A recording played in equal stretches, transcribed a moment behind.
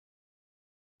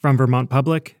From Vermont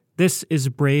Public, this is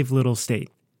Brave Little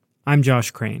State. I'm Josh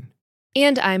Crane.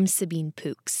 And I'm Sabine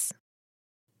Pooks.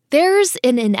 There's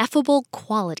an ineffable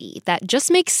quality that just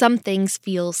makes some things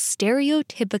feel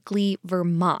stereotypically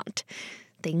Vermont.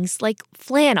 Things like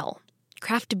flannel,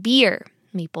 craft beer,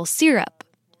 maple syrup,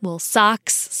 wool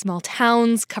socks, small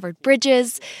towns, covered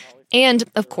bridges, and,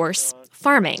 of course,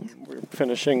 farming.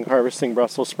 We're harvesting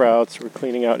Brussels sprouts, we're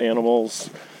cleaning out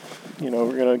animals. We're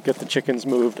going to get the chickens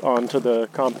moved onto the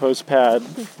compost pad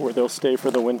where they'll stay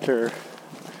for the winter.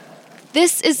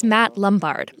 This is Matt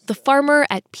Lombard, the farmer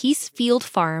at Peacefield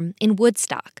Farm in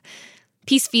Woodstock.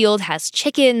 Peacefield has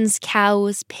chickens,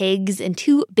 cows, pigs, and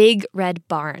 2 big red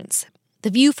barns.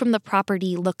 The view from the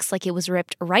property looks like it was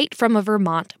ripped right from a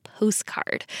Vermont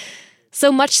postcard.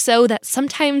 So much so that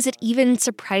sometimes it even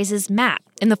surprises Matt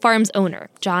and the farm's owner,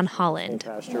 John Holland.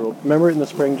 Remember in the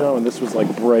spring, John, when this was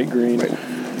like bright green? Right.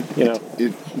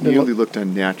 It nearly looked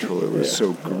unnatural. It was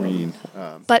so green.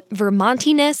 But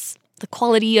Vermontiness, the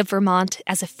quality of Vermont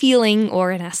as a feeling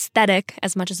or an aesthetic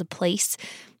as much as a place,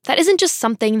 that isn't just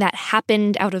something that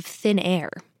happened out of thin air.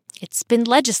 It's been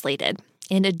legislated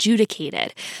and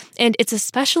adjudicated, and it's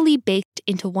especially baked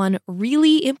into one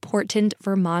really important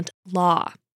Vermont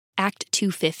law, Act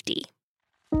 250.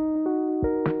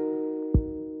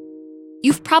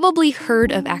 You've probably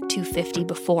heard of Act 250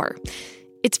 before.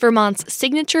 It's Vermont's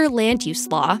signature land use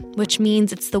law, which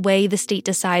means it's the way the state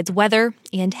decides whether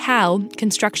and how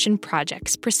construction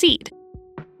projects proceed.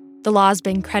 The law's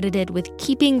been credited with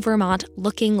keeping Vermont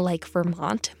looking like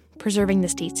Vermont, preserving the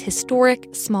state's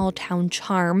historic small-town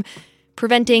charm,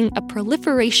 preventing a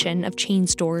proliferation of chain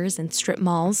stores and strip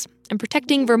malls, and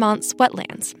protecting Vermont's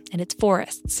wetlands and its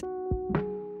forests.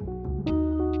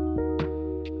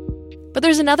 But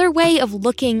there's another way of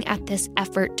looking at this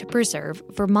effort to preserve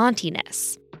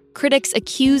Vermontiness. Critics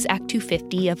accuse Act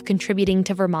 250 of contributing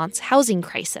to Vermont's housing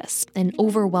crisis and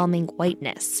overwhelming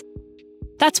whiteness.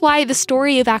 That's why the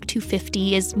story of Act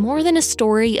 250 is more than a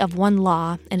story of one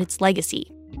law and its legacy.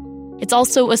 It's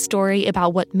also a story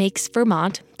about what makes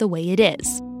Vermont the way it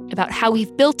is, about how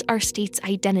we've built our state's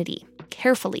identity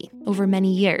carefully over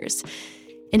many years,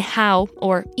 and how,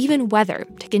 or even whether,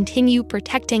 to continue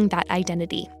protecting that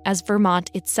identity as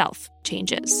Vermont itself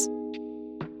changes.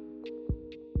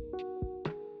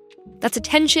 That's a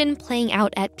tension playing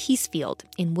out at Peacefield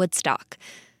in Woodstock.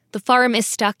 The farm is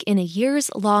stuck in a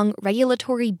years-long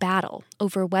regulatory battle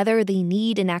over whether they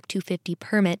need an Act 250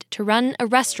 permit to run a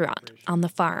restaurant on the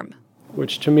farm.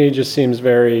 Which to me just seems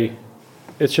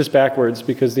it's just backwards,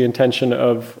 because the intention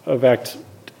of Act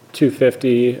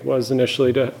 250 was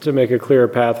initially to make a clearer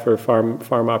path for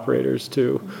farm operators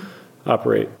to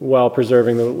operate while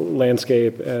preserving the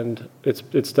landscape, and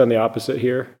it's done the opposite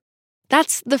here.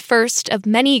 That's the first of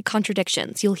many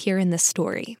contradictions you'll hear in this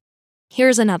story.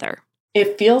 Here's another.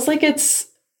 It feels like it's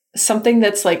something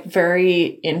that's like very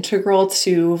integral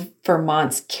to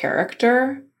Vermont's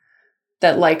character,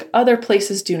 that like other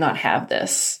places do not have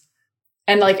this.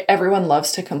 And like everyone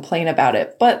loves to complain about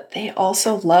it, but they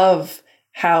also love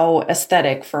how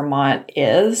aesthetic Vermont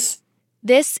is.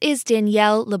 This is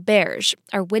Danielle LeBerge,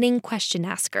 our winning question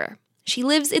asker. She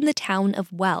lives in the town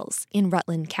of Wells in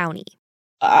Rutland County.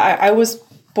 I was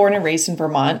born and raised in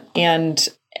Vermont, and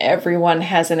everyone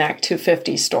has an Act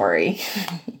 250 story.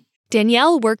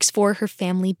 Danielle works for her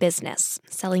family business,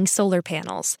 selling solar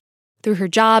panels. Through her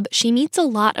job, she meets a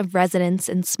lot of residents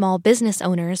and small business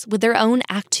owners with their own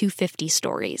Act 250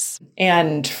 stories.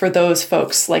 And for those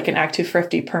folks, like an Act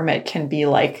 250 permit can be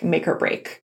like make or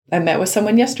break. I met with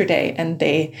someone yesterday, and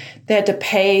they had to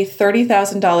pay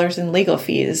 $30,000 in legal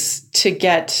fees to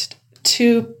get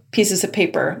 2 pieces of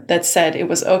paper that said it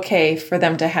was okay for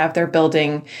them to have their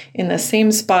building in the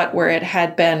same spot where it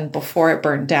had been before it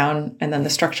burned down, and then the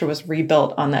structure was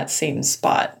rebuilt on that same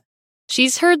spot.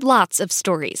 She's heard lots of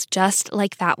stories just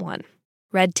like that one.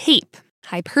 Red tape,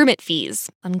 high permit fees,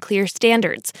 unclear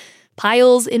standards,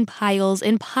 piles and piles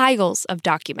and piles of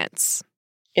documents.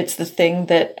 It's the thing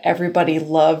that everybody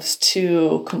loves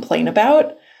to complain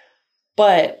about,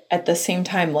 but at the same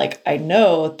time, like, I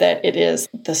know that it is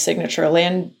the signature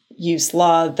land use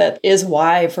law that is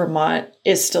why Vermont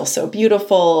is still so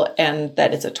beautiful, and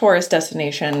that it's a tourist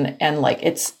destination, and like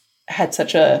it's had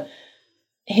such a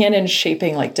hand in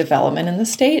shaping like development in the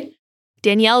state.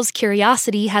 Danielle's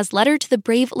curiosity has led her to the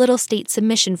Brave Little State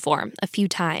submission form a few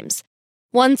times.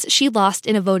 Once she lost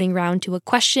in a voting round to a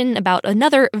question about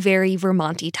another very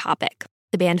Vermonty topic,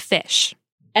 the banned fish.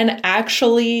 And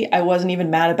actually, I wasn't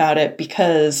even mad about it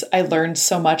because I learned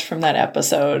so much from that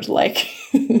episode.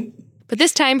 But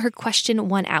this time, her question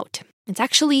won out. It's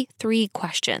actually 3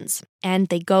 questions, and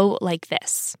they go like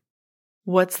this.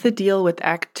 What's the deal with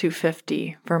Act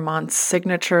 250, Vermont's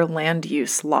signature land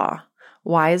use law?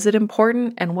 Why is it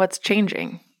important and what's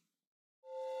changing?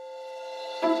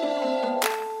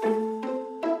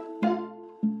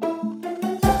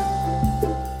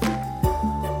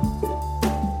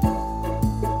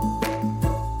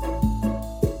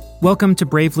 Welcome to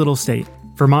Brave Little State,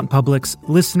 Vermont Public's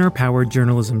listener-powered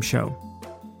journalism show.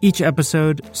 Each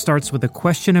episode starts with a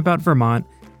question about Vermont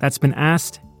that's been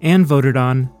asked and voted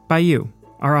on by you,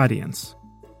 our audience.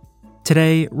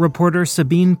 Today, reporter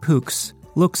Sabine Pooks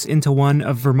looks into one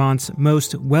of Vermont's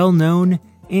most well-known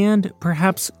and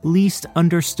perhaps least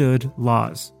understood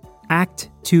laws,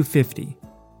 Act 250.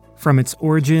 From its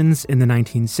origins in the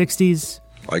 1960s,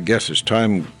 I guess as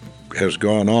time has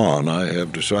gone on, I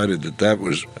have decided that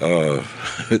was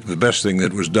the best thing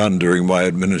that was done during my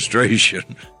administration.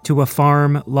 To a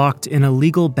farm locked in a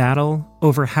legal battle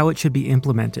over how it should be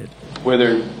implemented.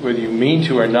 Whether you mean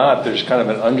to or not, there's kind of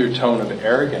an undertone of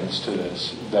arrogance to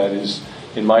this that is,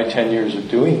 in my 10 years of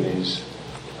doing these,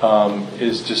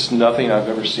 is just nothing I've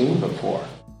ever seen before.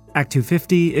 Act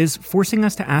 250 is forcing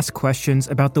us to ask questions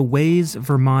about the ways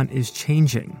Vermont is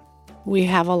changing. We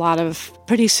have a lot of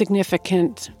pretty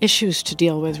significant issues to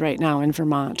deal with right now in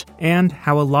Vermont. And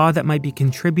how a law that might be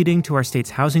contributing to our state's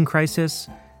housing crisis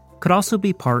could also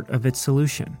be part of its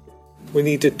solution. We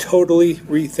need to totally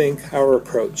rethink our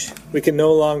approach. We can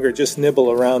no longer just nibble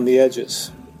around the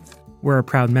edges. We're a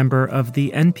proud member of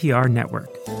the NPR network.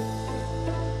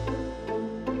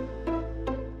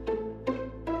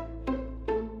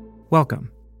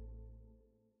 Welcome.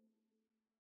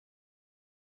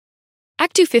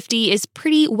 Act 250 is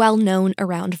pretty well known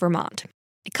around Vermont.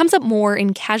 It comes up more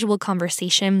in casual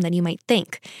conversation than you might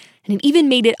think, and it even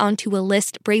made it onto a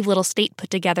list Brave Little State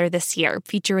put together this year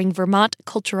featuring Vermont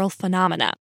cultural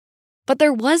phenomena. But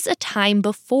there was a time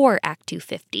before Act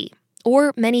 250,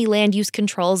 or many land use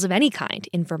controls of any kind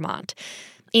in Vermont.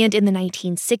 And in the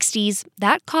 1960s,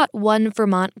 that caught one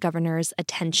Vermont governor's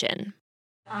attention.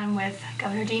 I'm with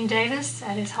Governor Dean Davis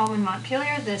at his home in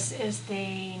Montpelier. This is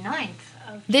the 9th.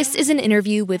 This is an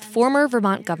interview with former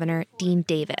Vermont Governor Dean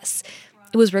Davis.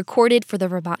 It was recorded for the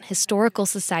Vermont Historical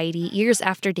Society years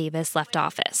after Davis left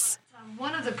office.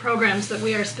 One of the programs that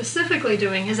we are specifically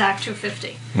doing is Act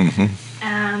 250. Mm-hmm.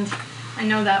 And I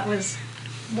know that was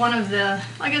one of the,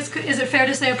 I guess, is it fair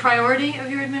to say a priority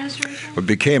of your administration? It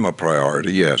became a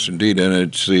priority, yes, indeed. And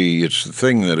it's the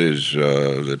thing that is,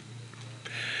 that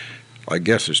I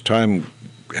guess as time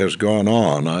has gone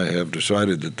on, I have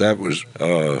decided that was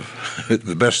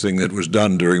the best thing that was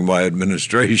done during my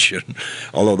administration,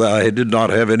 although I did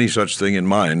not have any such thing in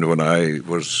mind when I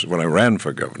ran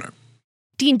for governor.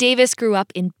 Dean Davis grew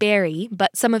up in Barrie,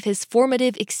 but some of his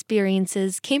formative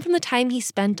experiences came from the time he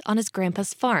spent on his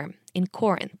grandpa's farm in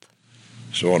Corinth.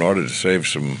 So in order to save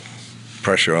some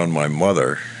pressure on my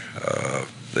mother,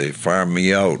 they farmed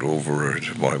me out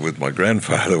with my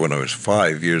grandfather when I was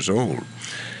 5 years old.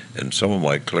 And some of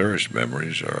my clearest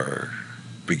memories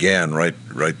began right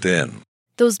then.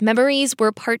 Those memories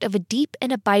were part of a deep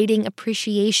and abiding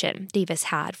appreciation Davis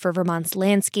had for Vermont's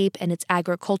landscape and its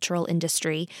agricultural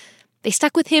industry. They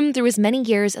stuck with him through his many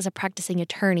years as a practicing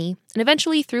attorney and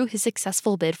eventually through his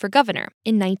successful bid for governor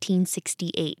in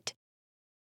 1968.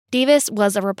 Davis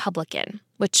was a Republican,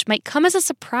 which might come as a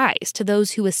surprise to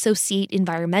those who associate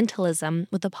environmentalism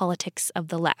with the politics of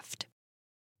the left.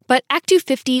 But Act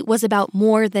 250 was about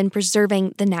more than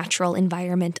preserving the natural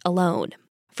environment alone.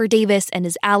 For Davis and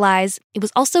his allies, it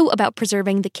was also about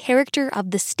preserving the character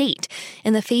of the state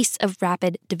in the face of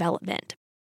rapid development.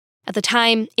 At the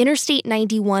time, Interstate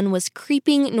 91 was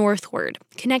creeping northward,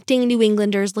 connecting New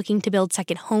Englanders looking to build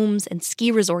second homes and ski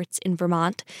resorts in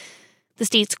Vermont. The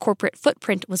state's corporate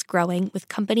footprint was growing, with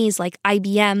companies like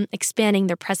IBM expanding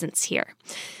their presence here.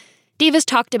 Davis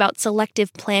talked about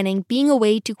selective planning being a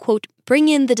way to, quote, bring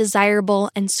in the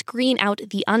desirable and screen out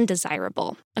the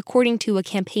undesirable, according to a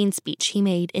campaign speech he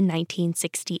made in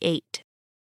 1968.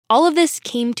 All of this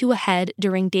came to a head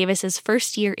during Davis's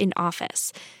first year in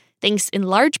office, thanks in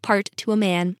large part to a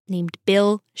man named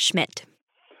Bill Schmidt.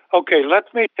 Okay,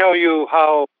 let me tell you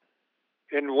how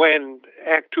and when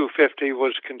Act 250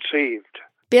 was conceived.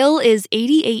 Bill is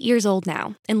 88 years old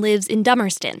now and lives in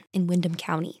Dummerston in Windham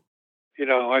County. You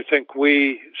know, I think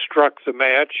we struck the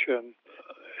match and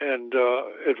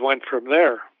it went from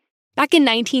there. Back in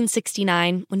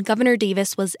 1969, when Governor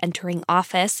Davis was entering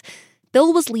office,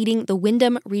 Bill was leading the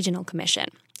Windham Regional Commission,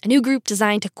 a new group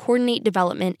designed to coordinate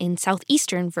development in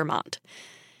southeastern Vermont.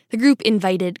 The group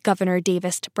invited Governor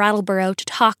Davis to Brattleboro to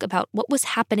talk about what was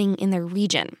happening in their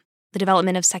region. The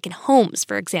development of second homes,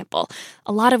 for example,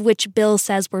 a lot of which Bill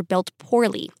says were built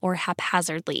poorly or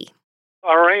haphazardly.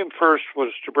 Our aim first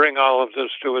was to bring all of this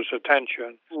to his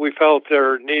attention. We felt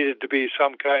there needed to be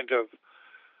some kind of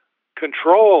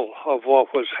control of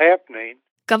what was happening.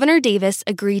 Governor Davis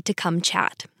agreed to come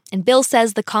chat, and Bill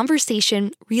says the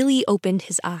conversation really opened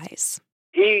his eyes.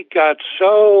 He got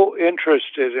so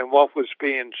interested in what was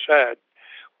being said,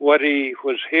 what he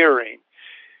was hearing.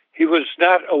 He was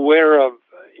not aware of,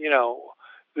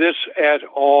 this at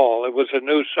all. It was a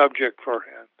new subject for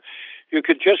him. You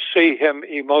could just see him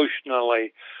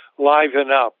emotionally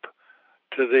liven up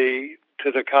to the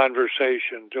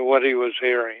conversation, to what he was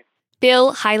hearing.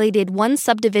 Bill highlighted one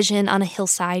subdivision on a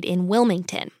hillside in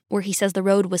Wilmington, where he says the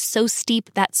road was so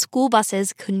steep that school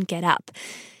buses couldn't get up.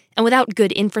 And without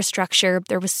good infrastructure,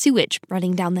 there was sewage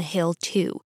running down the hill,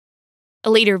 too. A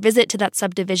later visit to that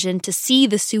subdivision to see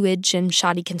the sewage and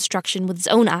shoddy construction with his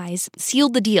own eyes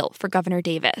sealed the deal for Governor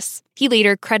Davis. He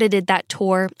later credited that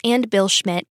tour and Bill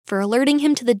Schmidt for alerting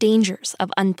him to the dangers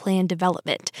of unplanned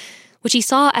development, which he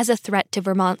saw as a threat to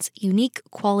Vermont's unique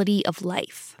quality of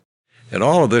life. And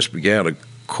all of this began to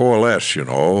coalesce,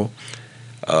 until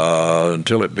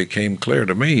it became clear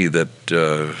to me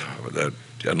that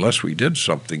unless we did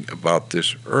something about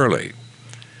this early,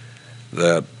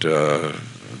 that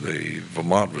the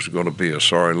Vermont was going to be a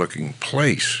sorry-looking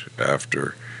place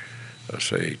after,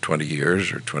 say, 20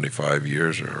 years or 25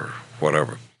 years or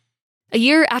whatever. A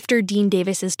year after Dean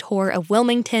Davis's tour of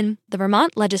Wilmington, the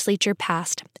Vermont legislature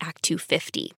passed Act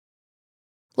 250.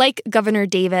 Like Governor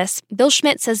Davis, Bill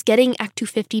Schmidt says getting Act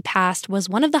 250 passed was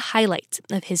one of the highlights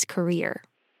of his career.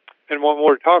 And when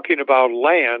we're talking about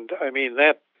land,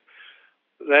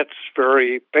 that's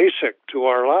very basic to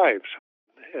our lives.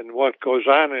 And what goes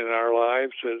on in our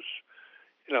lives is,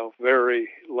 very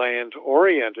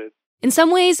land-oriented. In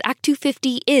some ways, Act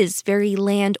 250 is very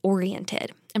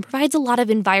land-oriented and provides a lot of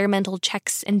environmental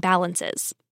checks and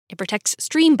balances. It protects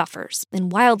stream buffers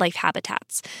and wildlife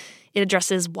habitats. It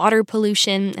addresses water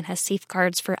pollution and has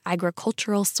safeguards for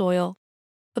agricultural soil.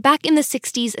 But back in the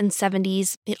 60s and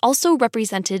 70s, it also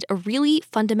represented a really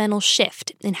fundamental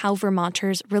shift in how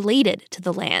Vermonters related to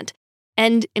the land,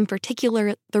 and in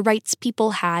particular, the rights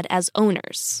people had as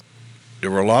owners.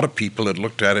 There were a lot of people that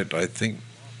looked at it, I think,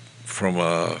 from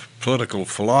a political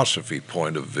philosophy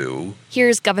point of view.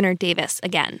 Here's Governor Davis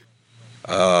again.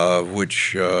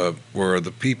 Which were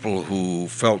the people who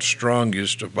felt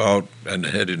strongest about and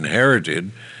had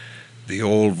inherited the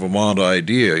old Vermont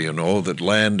idea, that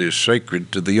land is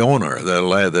sacred to the owner.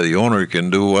 The owner can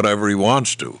do whatever he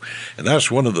wants to. And that's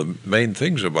one of the main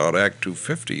things about Act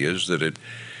 250 is that it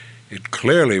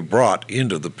clearly brought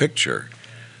into the picture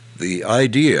the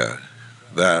idea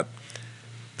that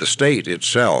the state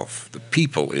itself, the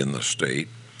people in the state,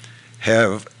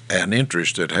 have an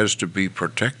interest that has to be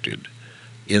protected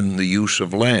in the use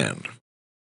of land.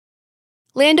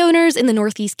 Landowners in the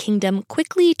Northeast Kingdom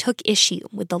quickly took issue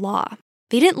with the law.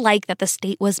 They didn't like that the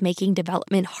state was making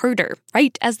development harder,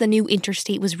 right as the new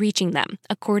interstate was reaching them,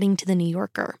 according to The New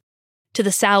Yorker. To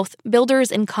the south,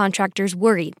 builders and contractors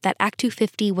worried that Act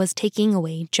 250 was taking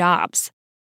away jobs.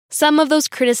 Some of those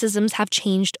criticisms have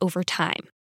changed over time,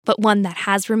 but one that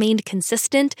has remained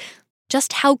consistent,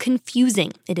 just how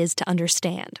confusing it is to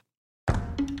understand.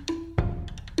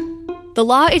 The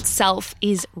law itself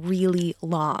is really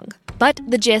long, but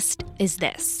the gist is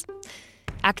this.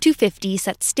 Act 250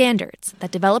 sets standards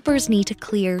that developers need to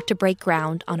clear to break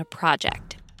ground on a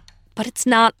project. But it's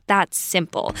not that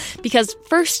simple, because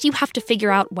first you have to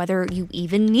figure out whether you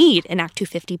even need an Act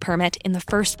 250 permit in the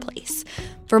first place.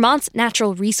 Vermont's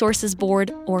Natural Resources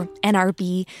Board, or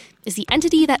NRB, is the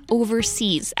entity that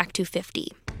oversees Act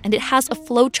 250, and it has a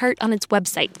flowchart on its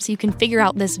website so you can figure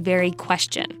out this very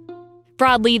question.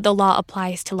 Broadly, the law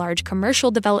applies to large commercial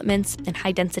developments and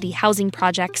high-density housing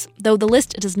projects, though the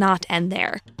list does not end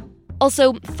there.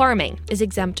 Also, farming is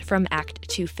exempt from Act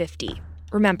 250.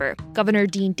 Remember, Governor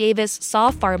Dean Davis saw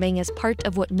farming as part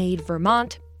of what made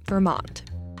Vermont, Vermont.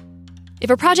 If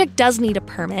a project does need a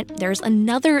permit, there's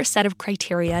another set of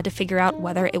criteria to figure out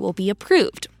whether it will be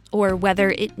approved, or whether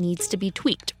it needs to be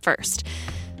tweaked first.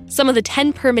 Some of the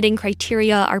 10 permitting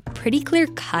criteria are pretty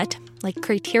clear-cut, like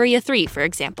Criteria 3, for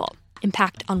example.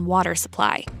 Impact on water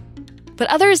supply. But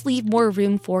others leave more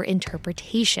room for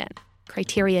interpretation.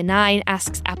 Criteria 9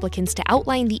 asks applicants to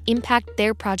outline the impact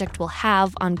their project will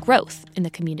have on growth in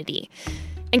the community.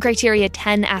 And Criteria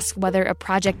 10 asks whether a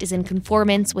project is in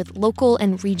conformance with local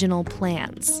and regional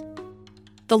plans.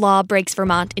 The law breaks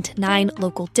Vermont into 9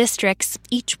 local districts,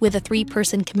 each with a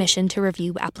 3-person commission to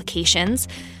review applications.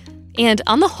 And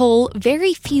on the whole,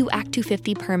 very few Act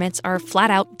 250 permits are flat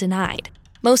out denied.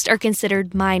 Most are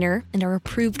considered minor and are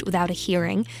approved without a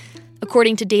hearing.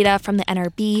 According to data from the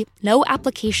NRB, no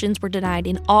applications were denied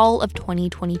in all of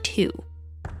 2022.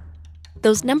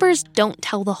 Those numbers don't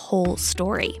tell the whole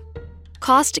story.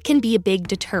 Cost can be a big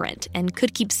deterrent and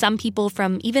could keep some people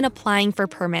from even applying for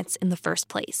permits in the first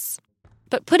place.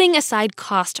 But putting aside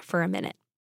cost for a minute,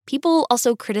 people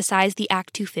also criticize the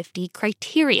Act 250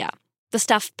 criteria, the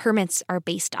stuff permits are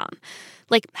based on,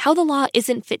 like how the law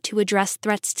isn't fit to address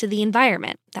threats to the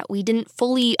environment that we didn't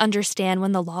fully understand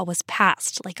when the law was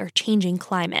passed, like our changing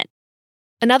climate.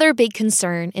 Another big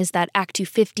concern is that Act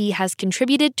 250 has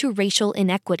contributed to racial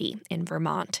inequity in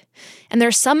Vermont. And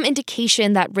there's some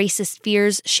indication that racist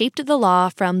fears shaped the law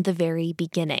from the very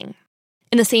beginning.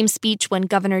 In the same speech when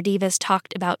Governor Davis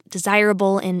talked about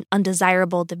desirable and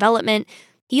undesirable development,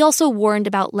 he also warned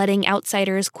about letting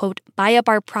outsiders, quote, buy up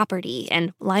our property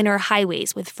and line our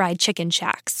highways with fried chicken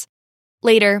shacks.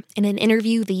 Later, in an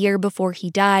interview the year before he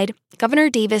died, Governor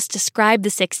Davis described the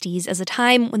 60s as a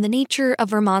time when the nature of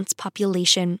Vermont's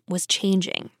population was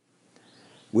changing.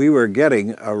 We were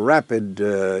getting a rapid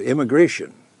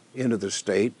immigration into the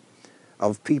state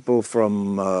of people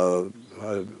from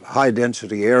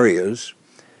high-density areas,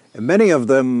 and many of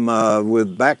them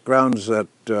with backgrounds that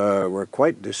were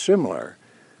quite dissimilar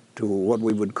to what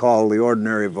we would call the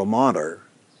ordinary Vermonter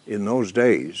in those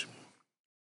days.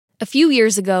 A few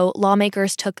years ago,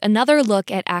 lawmakers took another look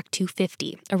at Act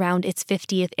 250 around its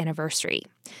 50th anniversary.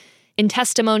 In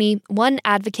testimony, one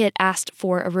advocate asked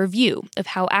for a review of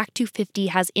how Act 250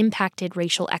 has impacted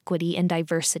racial equity and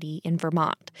diversity in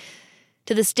Vermont.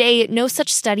 To this day, no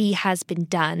such study has been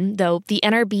done, though the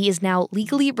NRB is now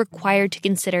legally required to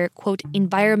consider, quote,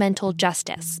 environmental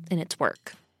justice in its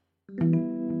work.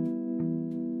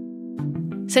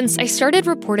 Since I started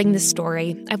reporting this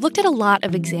story, I've looked at a lot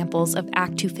of examples of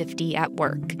Act 250 at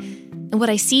work. And what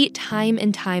I see time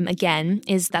and time again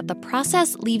is that the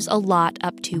process leaves a lot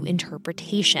up to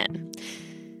interpretation.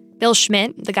 Bill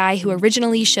Schmidt, the guy who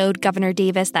originally showed Governor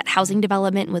Davis that housing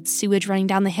development with sewage running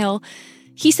down the hill,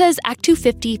 he says Act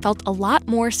 250 felt a lot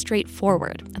more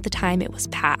straightforward at the time it was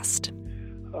passed.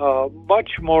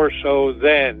 Much more so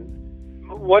then.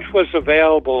 What was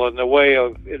available in the way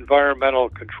of environmental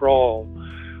control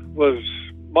was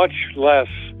much less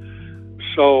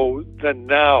so than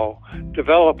now.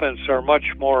 Developments are much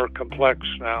more complex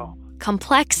now.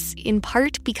 Complex in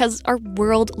part because our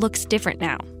world looks different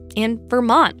now, and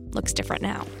Vermont looks different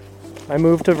now. I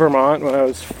moved to Vermont when I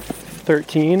was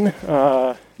 13.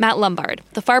 Matt Lombard,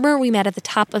 the farmer we met at the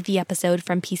top of the episode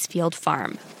from Peacefield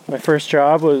Farm. My first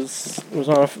job was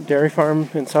on a dairy farm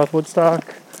in South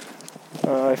Woodstock.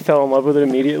 I fell in love with it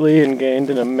immediately and gained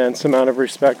an immense amount of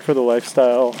respect for the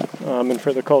lifestyle and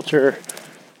for the culture.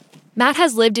 Matt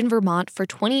has lived in Vermont for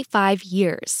 25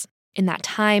 years. In that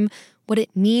time, what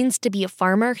it means to be a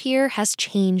farmer here has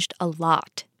changed a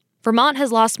lot. Vermont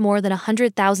has lost more than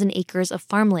 100,000 acres of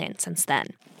farmland since then.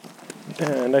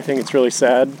 And I think it's really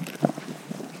sad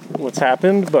what's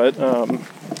happened, but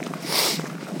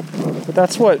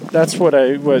that's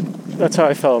how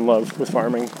I fell in love with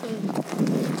farming.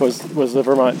 Was the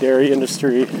Vermont dairy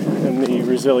industry and the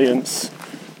resilience.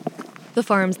 The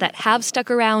farms that have stuck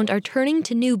around are turning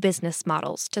to new business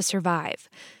models to survive.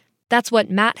 That's what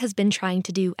Matt has been trying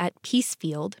to do at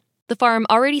Peacefield. The farm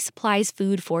already supplies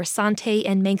food for Sante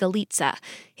and Mangalitsa,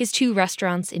 his two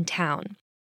restaurants in town.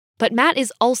 But Matt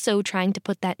is also trying to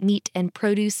put that meat and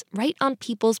produce right on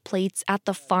people's plates at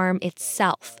the farm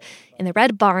itself, in the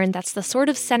red barn that's the sort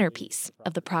of centerpiece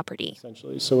of the property.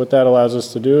 Essentially. So what that allows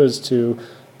us to do is to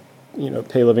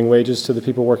pay living wages to the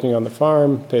people working on the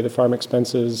farm, pay the farm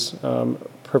expenses,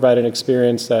 provide an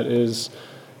experience that is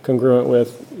congruent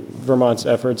with Vermont's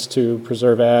efforts to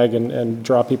preserve ag and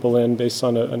draw people in based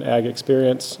on an ag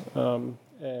experience.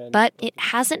 But it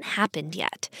hasn't happened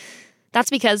yet. That's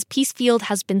because Peacefield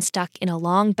has been stuck in a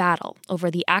long battle over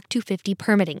the Act 250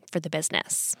 permitting for the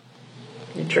business.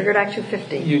 You triggered Act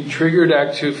 250. You triggered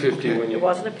Act 250 when it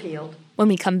wasn't appealed. When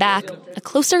we come back, a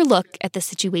closer look at the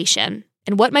situation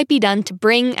and what might be done to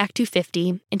bring Act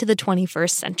 250 into the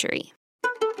 21st century.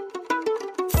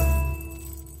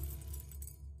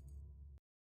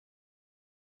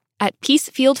 At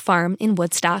Peacefield Farm in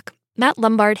Woodstock, Matt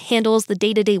Lombard handles the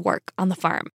day-to-day work on the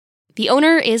farm. The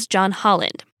owner is John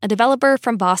Holland, a developer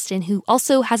from Boston who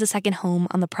also has a second home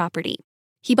on the property.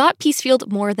 He bought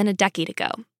Peacefield more than a decade ago.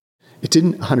 It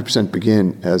didn't 100%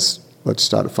 begin as let's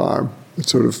start a farm. It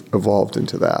sort of evolved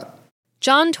into that.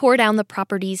 John tore down the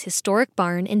property's historic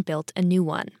barn and built a new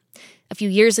one. A few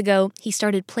years ago, he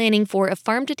started planning for a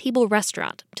farm-to-table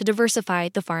restaurant to diversify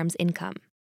the farm's income.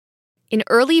 An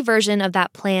early version of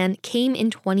that plan came in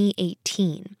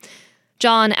 2018.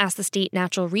 John asked the State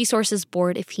Natural Resources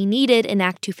Board if he needed an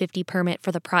Act 250 permit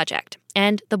for the project,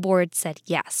 and the board said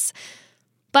yes.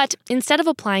 But instead of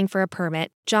applying for a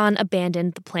permit, John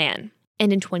abandoned the plan.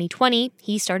 And in 2020,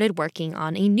 he started working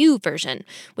on a new version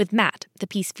with Matt, the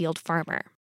Peacefield farmer.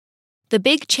 The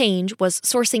big change was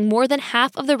sourcing more than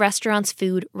half of the restaurant's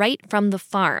food right from the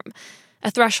farm, a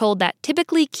threshold that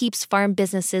typically keeps farm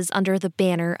businesses under the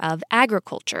banner of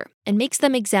agriculture and makes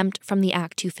them exempt from the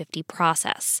Act 250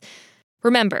 process.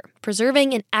 Remember,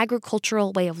 preserving an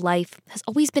agricultural way of life has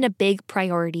always been a big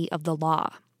priority of the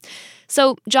law.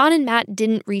 So John and Matt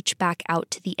didn't reach back out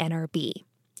to the NRB.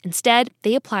 Instead,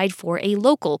 they applied for a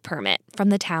local permit from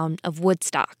the town of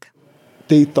Woodstock.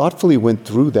 They thoughtfully went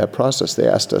through that process. They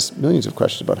asked us millions of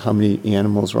questions about how many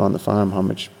animals were on the farm, how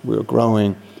much we were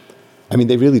growing. I mean,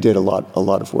 they really did a lot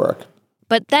of work.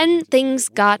 But then things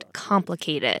got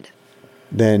complicated.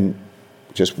 Then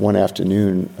just one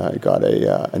afternoon, I got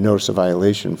a notice of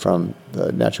violation from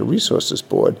the Natural Resources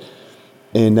Board,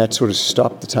 and that sort of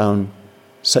stopped the town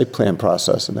site plan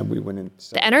process, and then we went in.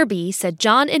 The NRB said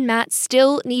John and Matt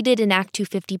still needed an Act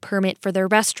 250 permit for their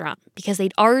restaurant because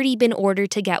they'd already been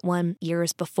ordered to get one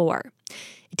years before.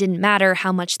 It didn't matter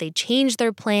how much they changed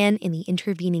their plan in the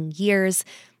intervening years,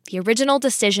 the original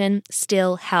decision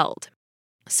still held.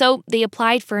 So they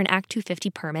applied for an Act 250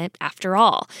 permit after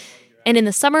all. And in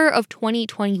the summer of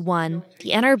 2021,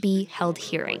 the NRB held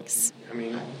hearings.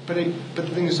 But the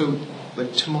thing is, though,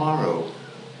 like tomorrow,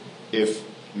 if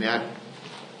Matt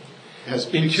has...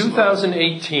 In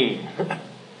 2018,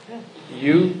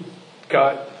 you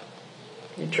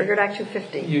triggered Act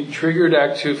 250. You triggered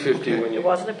Act 250 when it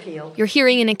wasn't appealed. You're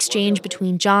hearing an exchange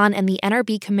between John and the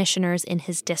NRB commissioners in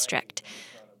his district.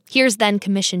 Here's then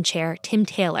Commission Chair Tim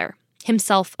Taylor,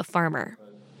 himself a farmer.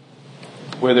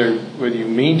 Whether you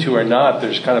mean to or not,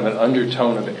 there's kind of an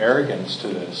undertone of arrogance to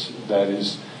this that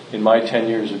is, in my 10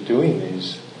 years of doing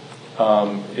these,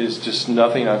 is just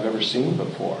nothing I've ever seen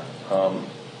before.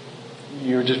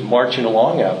 You're just marching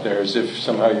along out there as if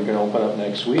somehow you're going to open up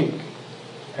next week.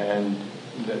 And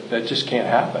that just can't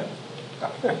happen.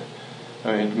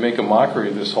 I mean, to make a mockery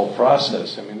of this whole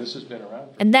process. I mean, this has been around.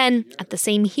 And then, at the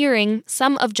same hearing,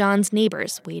 some of John's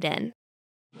neighbors weighed in.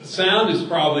 The sound is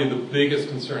probably the biggest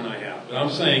concern I have. But I'm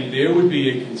saying there would be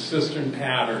a consistent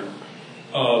pattern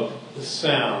of the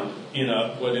sound in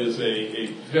what is a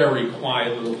very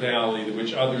quiet little valley,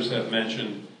 which others have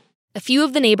mentioned. A few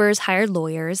of the neighbors hired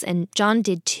lawyers, and John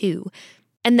did too.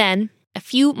 And then, a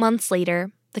few months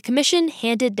later, the commission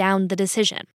handed down the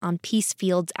decision on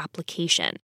Peacefield's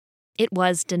application. It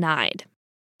was denied.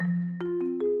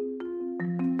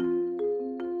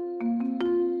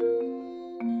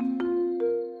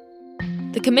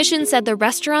 The commission said the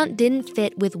restaurant didn't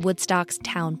fit with Woodstock's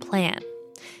town plan.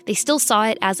 They still saw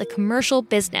it as a commercial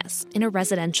business in a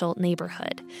residential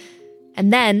neighborhood.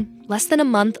 And then, less than a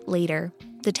month later,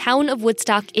 the town of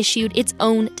Woodstock issued its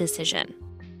own decision.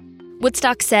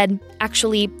 Woodstock said,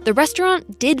 actually, the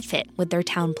restaurant did fit with their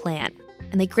town plan,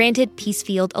 and they granted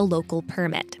Peacefield a local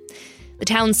permit. The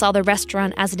town saw the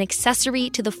restaurant as an accessory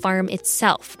to the farm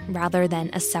itself, rather than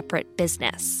a separate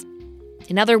business.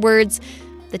 In other words,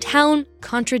 the town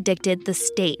contradicted the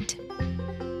state.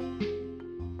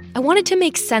 I wanted to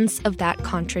make sense of that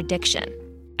contradiction.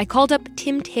 I called up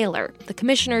Tim Taylor, the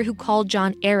commissioner who called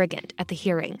John arrogant at the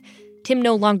hearing. Tim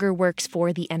no longer works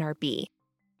for the NRB.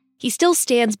 He still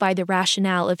stands by the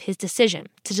rationale of his decision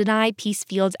to deny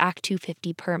Peacefield's Act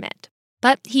 250 permit.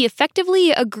 But he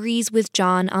effectively agrees with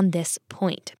John on this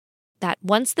point, that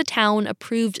once the town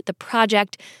approved the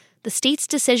project, the state's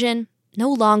decision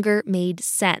no longer made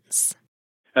sense.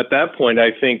 At that point,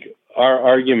 I think our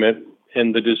argument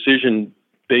and the decision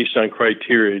based on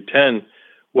Criteria 10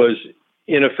 was,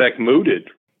 in effect, mooted.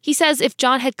 He says if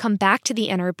John had come back to the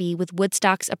NRB with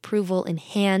Woodstock's approval in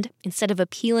hand, instead of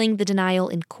appealing the denial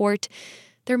in court,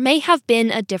 there may have been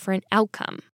a different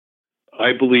outcome.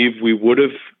 I believe we would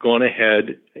have gone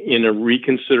ahead in a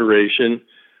reconsideration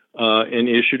and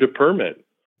issued a permit.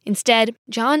 Instead,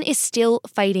 John is still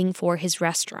fighting for his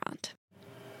restaurant.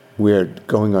 We're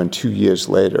going on 2 years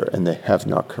later, and they have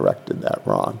not corrected that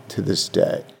wrong to this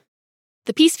day.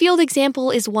 The Peacefield example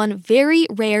is one very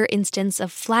rare instance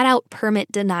of flat-out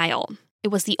permit denial. It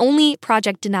was the only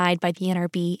project denied by the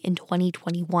NRB in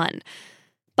 2021.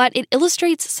 But it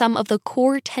illustrates some of the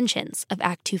core tensions of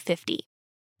Act 250.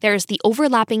 There's the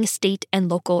overlapping state and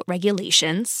local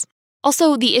regulations.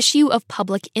 Also, the issue of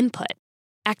public input.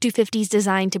 Act 250 is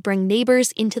designed to bring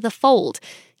neighbors into the fold,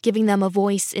 giving them a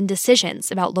voice in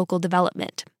decisions about local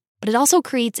development. But it also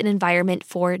creates an environment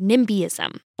for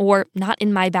NIMBYism, or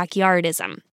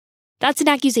not-in-my-backyardism. That's an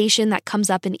accusation that comes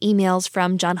up in emails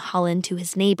from John Holland to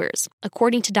his neighbors,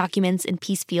 according to documents in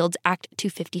Peacefield's Act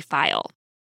 250 file.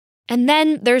 And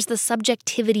then there's the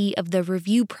subjectivity of the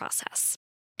review process.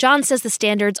 John says the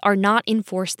standards are not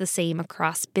enforced the same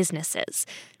across businesses.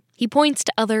 He points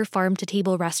to other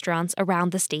farm-to-table restaurants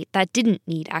around the state that didn't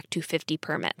need Act 250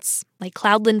 permits, like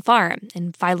Cloudland Farm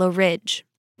and Philo Ridge.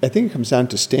 I think it comes down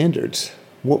to standards.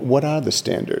 What are the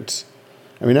standards?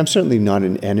 I mean, I'm certainly not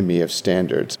an enemy of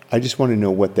standards. I just want to know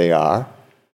what they are.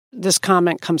 This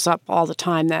comment comes up all the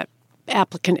time that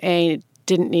applicant A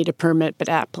didn't need a permit, but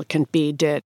applicant B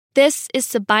did. This is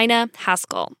Sabina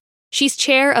Haskell. She's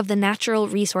chair of the Natural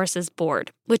Resources Board,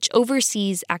 which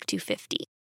oversees Act 250.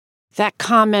 That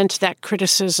comment, that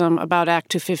criticism about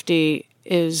Act 250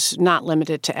 is not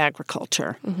limited to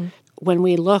agriculture. Mm-hmm. When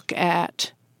we look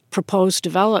at proposed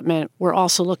development, we're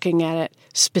also looking at it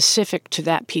specific to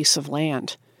that piece of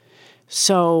land.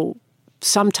 So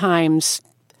sometimes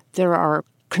there are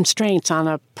constraints on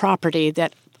a property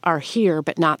that are here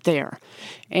but not there.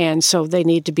 And so they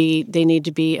need to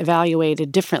be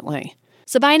evaluated differently.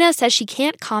 Sabina says she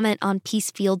can't comment on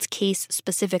Peacefield's case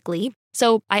specifically,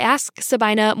 so I ask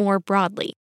Sabina more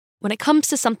broadly. When it comes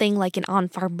to something like an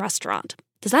on-farm restaurant,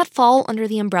 does that fall under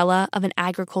the umbrella of an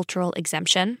agricultural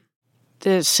exemption?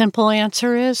 The simple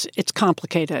answer is it's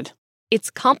complicated. It's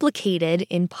complicated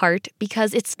in part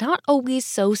because it's not always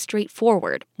so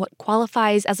straightforward what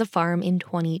qualifies as a farm in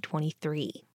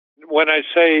 2023. When I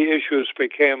say issues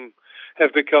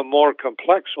have become more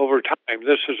complex over time,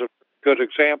 this is a good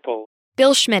example.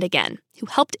 Bill Schmidt again, who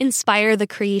helped inspire the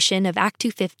creation of Act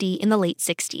 250 in the late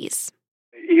 60s.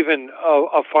 Even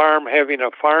a farm having a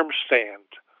farm stand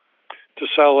to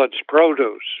sell its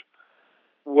produce.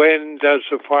 When does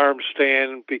a farm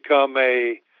stand become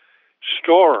a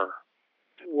store?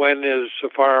 When is a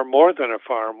farm more than a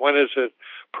farm? When is it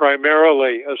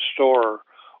primarily a store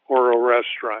or a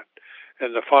restaurant?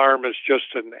 And the farm is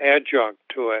just an adjunct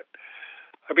to it.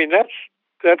 I mean,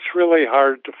 that's really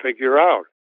hard to figure out.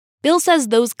 Bill says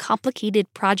those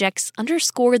complicated projects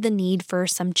underscore the need for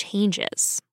some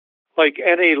changes. Like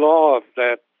any law of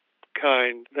that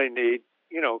kind, they need,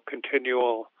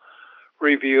 continual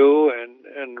review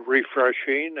and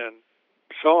refreshing and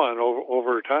so on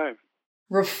over time.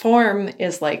 Reform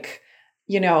is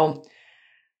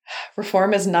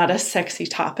reform is not a sexy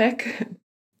topic.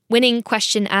 Winning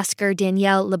question asker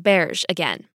Danielle LeBerge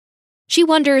again. She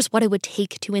wonders what it would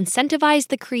take to incentivize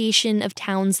the creation of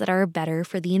towns that are better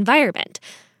for the environment.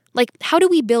 Like, how do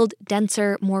we build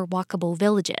denser, more walkable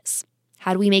villages?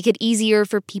 How do we make it easier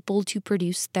for people to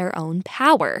produce their own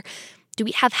power? Do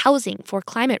we have housing for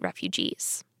climate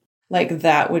refugees?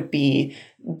 That would be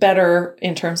better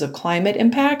in terms of climate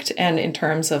impact and in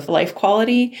terms of life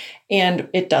quality, and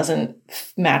it doesn't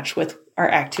match with our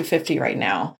Act 250 right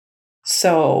now.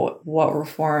 So what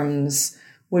reforms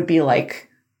would be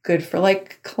good for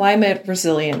climate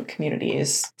resilient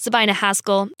communities? Sabina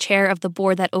Haskell, chair of the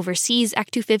board that oversees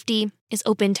Act 250, is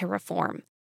open to reform.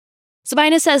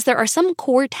 Sabina says there are some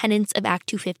core tenets of Act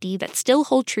 250 that still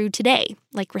hold true today,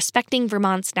 like respecting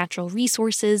Vermont's natural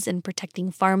resources and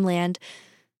protecting farmland.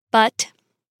 But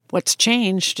what's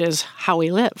changed is how we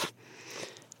live.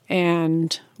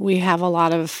 And we have a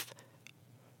lot of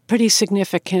pretty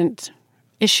significant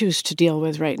issues to deal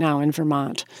with right now in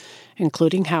Vermont,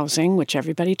 including housing, which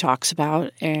everybody talks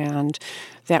about, and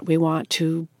that we want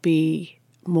to be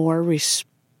more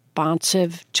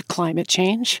responsive to climate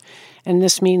change. And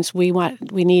this means we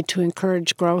need to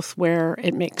encourage growth where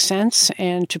it makes sense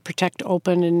and to protect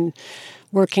open and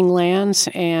working lands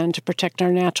and to protect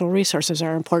our natural resources,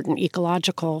 our important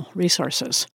ecological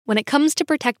resources. When it comes to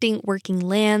protecting working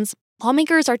lands,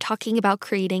 lawmakers are talking about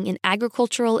creating an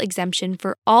agricultural exemption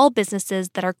for all businesses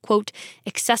that are, quote,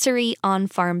 accessory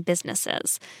on-farm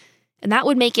businesses. And that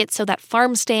would make it so that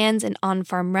farm stands and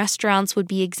on-farm restaurants would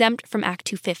be exempt from Act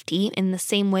 250 in the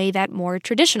same way that more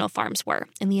traditional farms were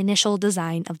in the initial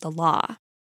design of the law.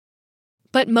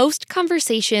 But most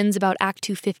conversations about Act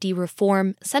 250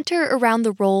 reform center around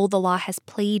the role the law has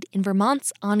played in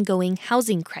Vermont's ongoing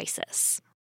housing crisis.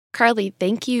 Carly,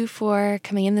 thank you for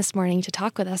coming in this morning to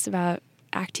talk with us about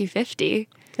Act 250.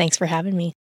 Thanks for having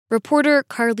me. Reporter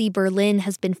Carly Berlin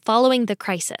has been following the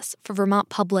crisis for Vermont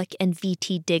Public and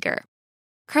VT Digger.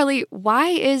 Carly, why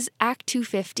is Act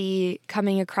 250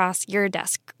 coming across your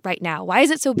desk right now? Why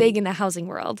is it so big in the housing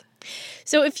world?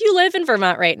 So if you live in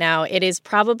Vermont right now, it is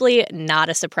probably not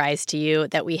a surprise to you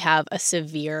that we have a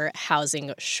severe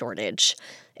housing shortage.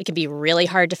 It can be really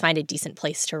hard to find a decent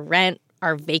place to rent.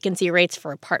 Our vacancy rates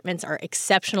for apartments are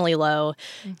exceptionally low.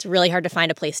 It's really hard to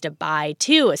find a place to buy,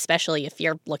 too, especially if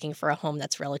you're looking for a home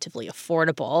that's relatively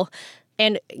affordable.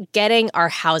 And getting our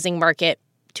housing market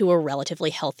to a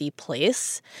relatively healthy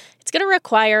place, it's going to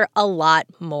require a lot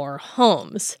more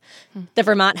homes. The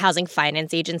Vermont Housing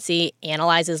Finance Agency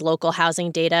analyzes local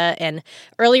housing data, and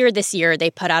earlier this year,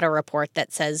 they put out a report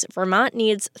that says Vermont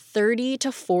needs 30,000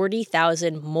 to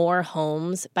 40,000 more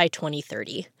homes by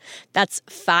 2030. That's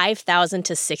 5,000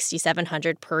 to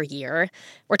 6,700 per year.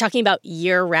 We're talking about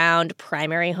year-round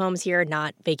primary homes here,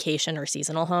 not vacation or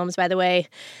seasonal homes, by the way.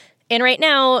 And right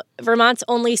now, Vermont's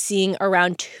only seeing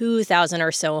around 2,000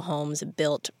 or so homes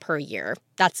built per year.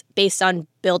 That's based on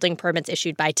building permits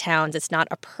issued by towns. It's not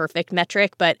a perfect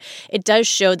metric, but it does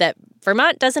show that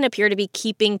Vermont doesn't appear to be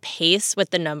keeping pace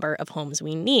with the number of homes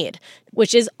we need,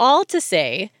 which is all to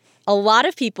say a lot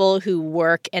of people who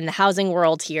work in the housing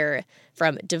world here,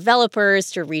 from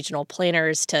developers to regional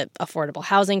planners to affordable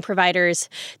housing providers,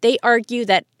 they argue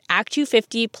that Act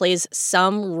 250 plays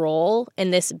some role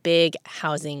in this big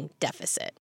housing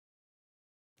deficit.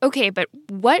 Okay, but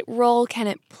what role can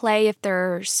it play if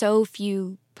there are so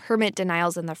few permit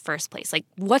denials in the first place? Like,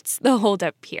 what's the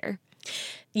holdup here?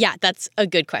 Yeah, that's a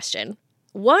good question.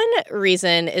 One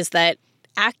reason is that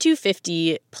Act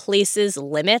 250 places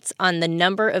limits on the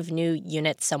number of new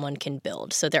units someone can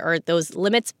build. So there are those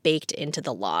limits baked into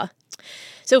the law.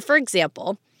 So, for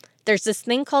example, there's this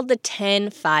thing called the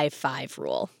 10-5-5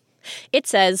 rule. It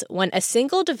says when a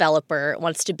single developer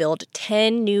wants to build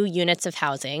 10 new units of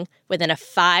housing within a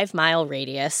 5-mile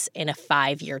radius in a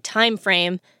 5-year time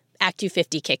frame, Act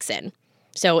 250 kicks in.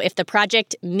 So if the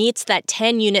project meets that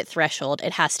 10-unit threshold,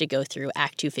 it has to go through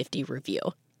Act 250 review.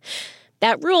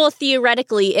 That rule,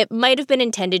 theoretically, it might have been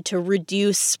intended to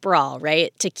reduce sprawl,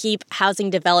 right? To keep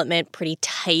housing development pretty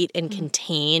tight and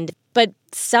contained. But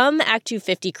some Act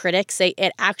 250 critics say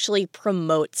it actually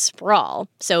promotes sprawl.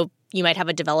 So you might have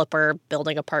a developer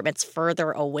building apartments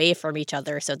further away from each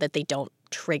other so that they don't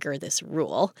trigger this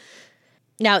rule.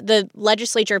 Now, the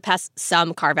legislature passed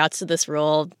some carve-outs to this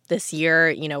rule this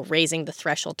year, raising the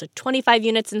threshold to 25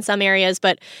 units in some areas.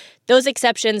 But those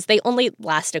exceptions, they only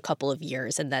last a couple of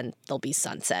years, and then they'll be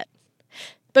sunset.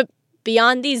 But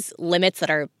beyond these limits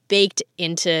that are baked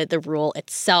into the rule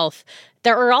itself,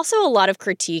 there are also a lot of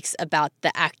critiques about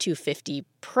the Act 250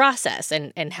 process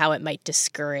and how it might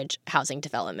discourage housing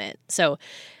development. So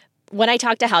when I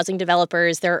talk to housing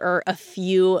developers, there are a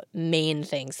few main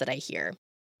things that I hear.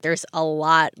 There's a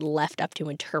lot left up to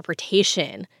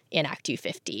interpretation in Act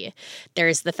 250.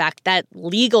 There's the fact that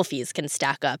legal fees can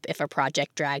stack up if a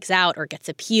project drags out or gets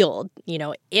appealed.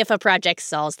 If a project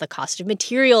stalls, the cost of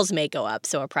materials may go up,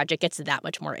 so a project gets that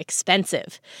much more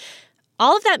expensive.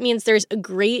 All of that means there's a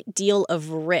great deal of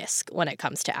risk when it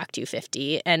comes to Act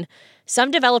 250, and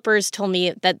some developers told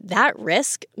me that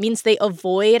risk means they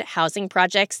avoid housing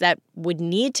projects that would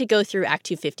need to go through Act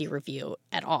 250 review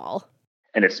at all.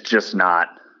 And it's just not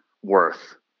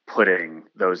worth putting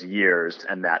those years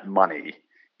and that money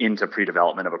into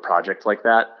pre-development of a project like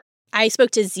that. I spoke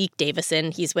to Zeke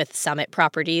Davison. He's with Summit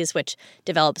Properties, which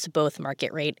develops both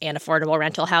market rate and affordable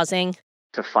rental housing.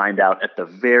 To find out at the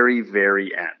very,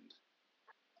 very end,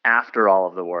 after all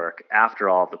of the work, after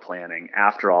all of the planning,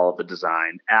 after all of the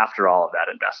design, after all of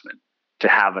that investment, to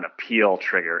have an appeal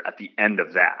trigger at the end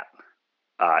of that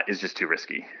is just too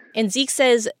risky. And Zeke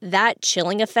says that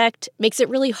chilling effect makes it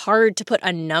really hard to put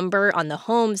a number on the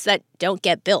homes that don't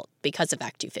get built because of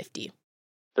Act 250.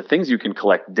 The things you can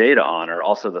collect data on are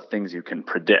also the things you can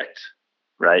predict,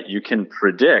 right? You can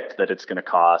predict that it's going to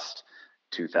cost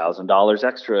 $2,000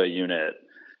 extra a unit,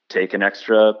 take an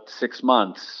extra 6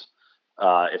 months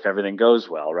if everything goes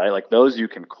well, right? Like those you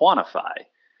can quantify.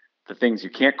 The things you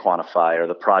can't quantify are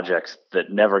the projects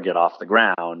that never get off the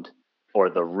ground or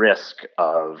the risk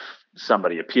of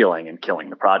somebody appealing and killing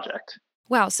the project.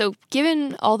 Wow. So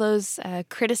given all those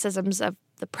criticisms of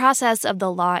the process of the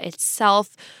law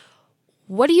itself,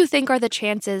 what do you think are the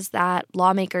chances that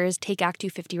lawmakers take Act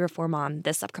 250 reform on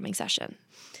this upcoming session?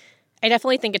 I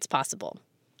definitely think it's possible.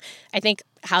 I think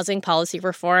housing policy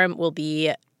reform will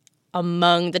be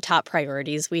among the top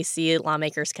priorities we see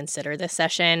lawmakers consider this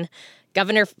session.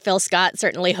 Governor Phil Scott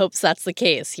certainly hopes that's the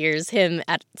case. Here's him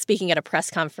speaking at a press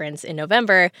conference in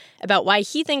November about why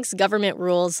he thinks government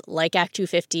rules like Act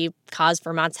 250 cause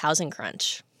Vermont's housing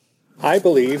crunch. I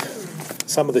believe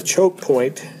some of the choke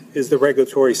point is the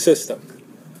regulatory system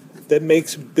that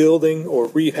makes building or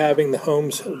rehabbing the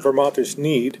homes Vermonters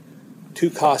need too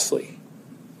costly,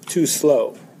 too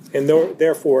slow, and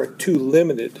therefore too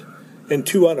limited and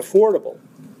too unaffordable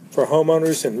for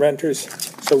homeowners and renters.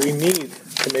 So we need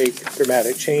to make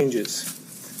dramatic changes.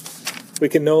 We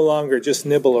can no longer just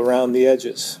nibble around the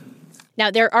edges. Now,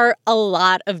 there are a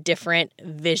lot of different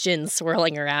visions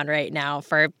swirling around right now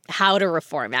for how to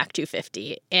reform Act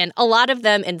 250. And a lot of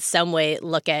them in some way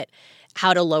look at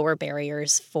how to lower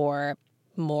barriers for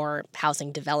more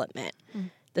housing development.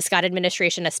 The Scott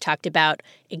administration has talked about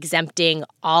exempting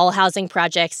all housing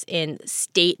projects in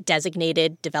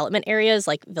state-designated development areas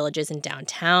like villages and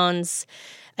downtowns.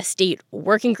 A state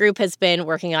working group has been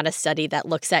working on a study that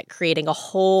looks at creating a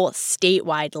whole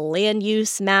statewide land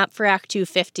use map for Act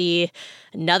 250.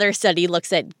 Another study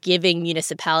looks at giving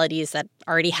municipalities that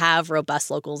already have robust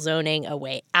local zoning a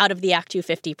way out of the Act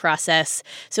 250 process.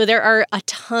 So there are a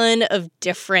ton of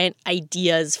different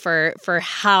ideas for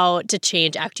how to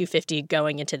change Act 250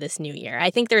 going into this new year. I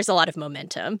think there's a lot of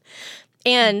momentum.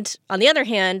 And on the other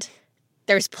hand,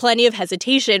 there's plenty of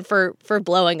hesitation for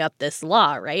blowing up this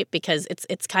law, right? Because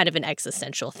it's kind of an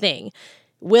existential thing.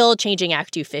 Will changing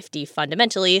Act 250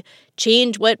 fundamentally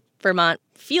change what Vermont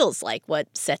feels like,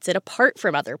 what sets it apart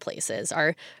from other places?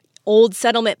 Are old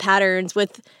settlement patterns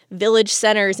with village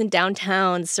centers and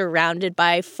downtowns surrounded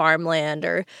by farmland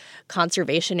or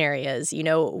conservation areas,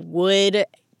 would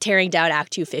tearing down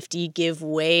Act 250 give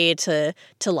way to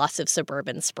lots of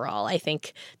suburban sprawl? I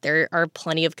think there are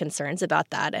plenty of concerns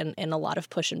about that and a lot of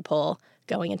push and pull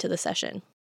going into the session.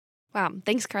 Wow.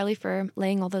 Thanks, Carly, for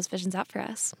laying all those visions out for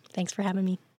us. Thanks for having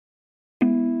me.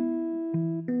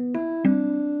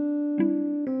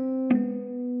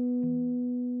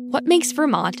 What makes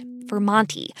Vermont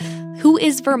Vermonty? Who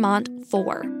is Vermont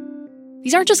for?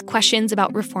 These aren't just questions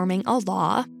about reforming a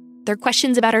law. They're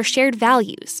questions about our shared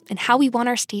values and how we want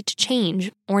our state to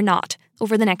change, or not,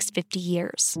 over the next 50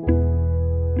 years.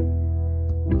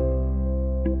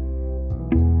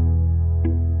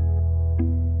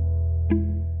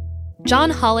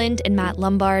 John Holland and Matt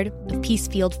Lombard of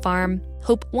Peacefield Farm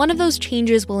hope one of those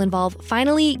changes will involve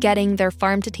finally getting their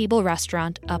farm-to-table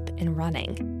restaurant up and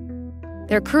running.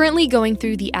 They're currently going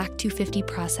through the Act 250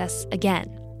 process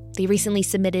again. They recently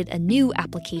submitted a new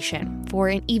application for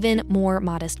an even more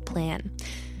modest plan.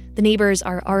 The neighbors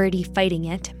are already fighting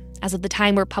it. As of the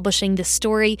time we're publishing this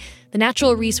story, the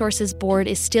Natural Resources Board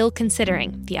is still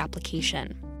considering the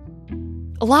application.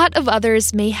 A lot of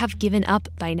others may have given up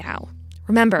by now.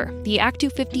 Remember, the Act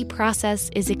 250 process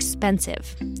is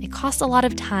expensive. It costs a lot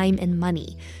of time and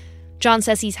money. John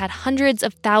says he's had hundreds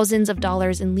of thousands of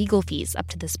dollars in legal fees up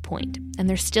to this point, and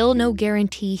there's still no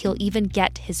guarantee he'll even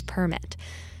get his permit.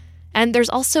 And there's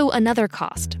also another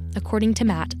cost, according to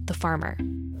Matt, the farmer.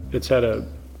 It's had a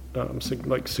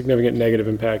significant negative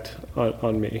impact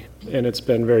on me, and it's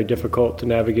been very difficult to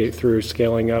navigate through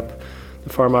scaling up the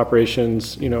farm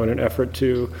operations, in an effort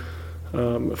to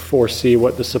foresee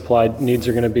what the supply needs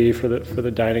are going to be for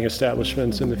the dining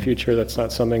establishments in the future. That's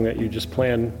not something that you just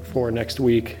plan for next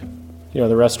week.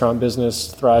 The restaurant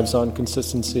business thrives on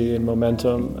consistency and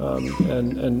momentum,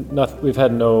 we've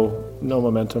had no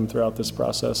momentum throughout this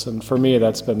process. And for me,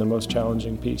 that's been the most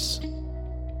challenging piece.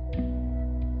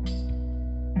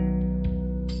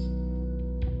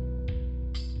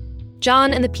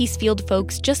 John and the Peacefield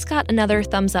folks just got another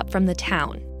thumbs up from the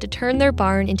town to turn their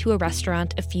barn into a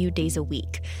restaurant a few days a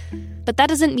week. But that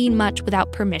doesn't mean much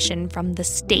without permission from the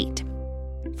state.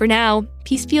 For now,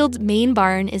 Peacefield's main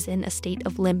barn is in a state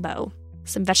of limbo.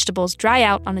 Some vegetables dry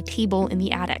out on a table in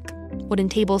the attic. Wooden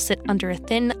tables sit under a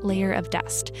thin layer of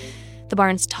dust. The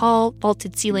barn's tall,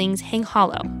 vaulted ceilings hang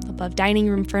hollow above dining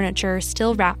room furniture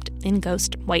still wrapped in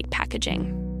ghost white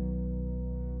packaging.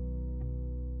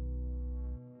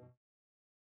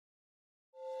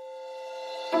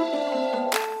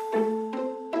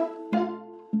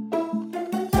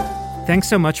 Thanks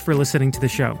so much for listening to the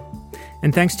show.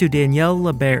 And thanks to Danielle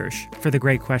LaBerge for the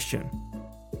great question.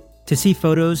 To see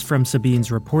photos from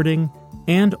Sabine's reporting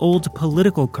and old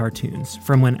political cartoons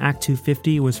from when Act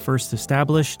 250 was first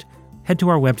established, head to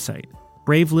our website,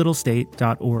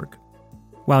 bravelittlestate.org.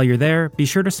 While you're there, be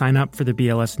sure to sign up for the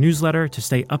BLS newsletter to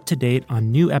stay up to date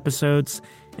on new episodes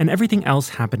and everything else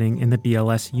happening in the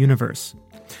BLS universe.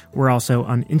 We're also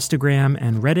on Instagram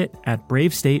and Reddit at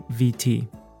BraveStateVT.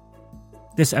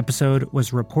 This episode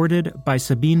was reported by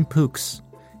Sabine Pooks,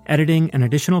 editing and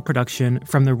additional production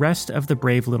from the rest of the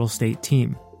Brave Little State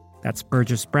team. That's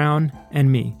Burgess Brown and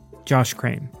me, Josh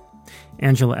Crane.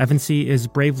 Angela Evansy is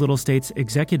Brave Little State's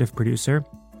executive producer.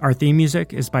 Our theme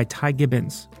music is by Ty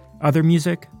Gibbons. Other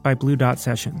music by Blue Dot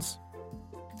Sessions.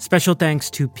 Special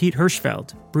thanks to Pete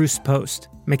Hirschfeld, Bruce Post,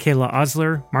 Michaela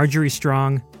Osler, Marjorie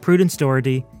Strong, Prudence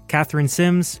Doherty, Catherine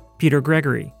Sims, Peter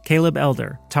Gregory, Caleb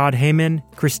Elder, Todd Heyman,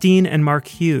 Christine and Mark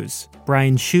Hughes,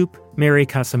 Brian Shoup, Mary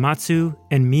Kasamatsu,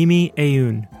 and Mimi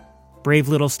Aoun. Brave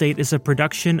Little State is a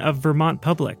production of Vermont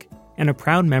Public and a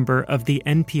proud member of the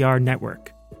NPR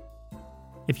network.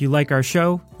 If you like our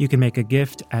show, you can make a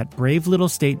gift at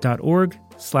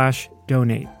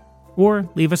bravelittlestate.org/donate, or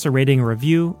leave us a rating or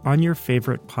review on your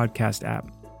favorite podcast app.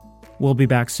 We'll be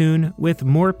back soon with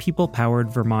more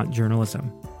people-powered Vermont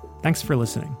journalism. Thanks for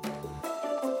listening.